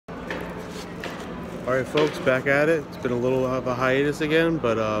Alright folks, back at it. It's been a little of a hiatus again,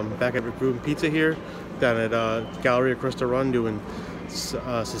 but back at Groovin Pizza here, down at Gallery across the run doing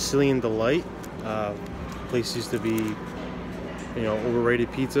Sicilian Delight. Place used to be, overrated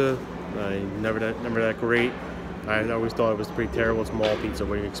pizza. Never that great. I always thought it was pretty terrible. It's mall pizza.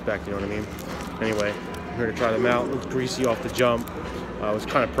 What do you expect? You know what I mean? Anyway, I'm here to try them out. It looked greasy off the jump. It was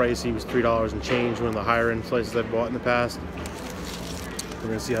kind of pricey. It was $3 and change, one of the higher end places I've bought in the past. We're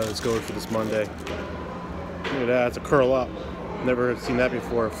gonna see how this goes for this Monday. Look at that, it's a curl up. Never seen that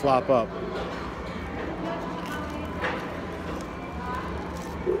before, flop up.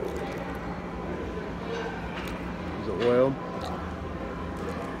 There's the oil.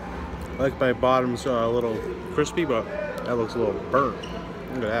 I like my bottoms a little crispy, but that looks a little burnt.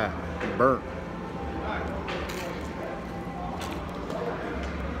 Look at that, burnt.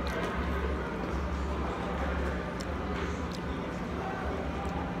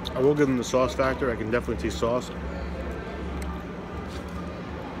 I will give them the sauce factor. I can definitely taste sauce.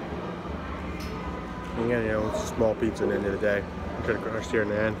 And again, it's a small pizza at the end of the day. I'm trying to crush here in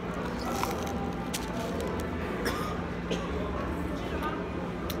the end.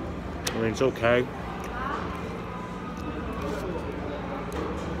 I mean, it's okay.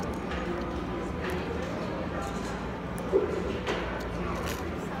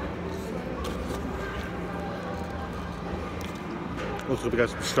 Looks like we got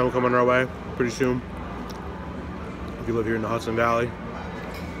some snow coming our way pretty soon. If you live here in the Hudson Valley.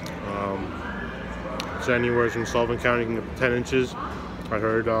 So anywhere from Sullivan County you can get 10 inches. I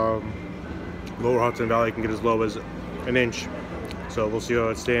heard lower Hudson Valley can get as low as an inch. So we'll see how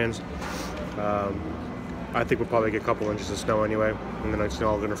it stands. I think we'll probably get a couple inches of snow anyway, and then it's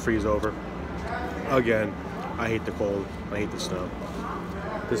all gonna freeze over. Again, I hate the cold, I hate the snow.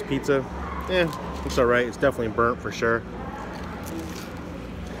 This pizza, it's alright. It's definitely burnt for sure.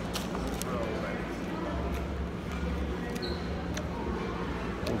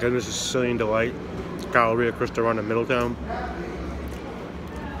 Again, this is Sicilian Delight, Gallery across the run in Middletown.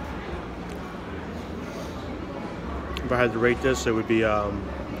 If I had to rate this, it would be,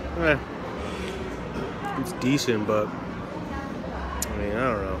 it's decent, but, I mean,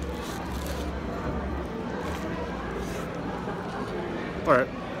 I don't know. Alright,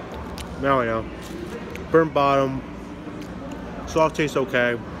 now I know. Burnt bottom, sauce tastes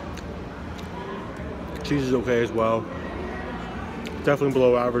okay, cheese is okay as well. Definitely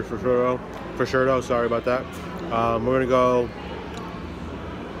below average for sure though. Sorry about that. We're gonna go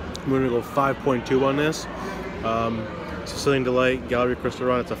 5.2 on this. Sicilian Delight, Gallery across the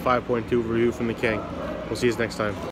run. It's a 5.2 review from the King. We'll see you next time.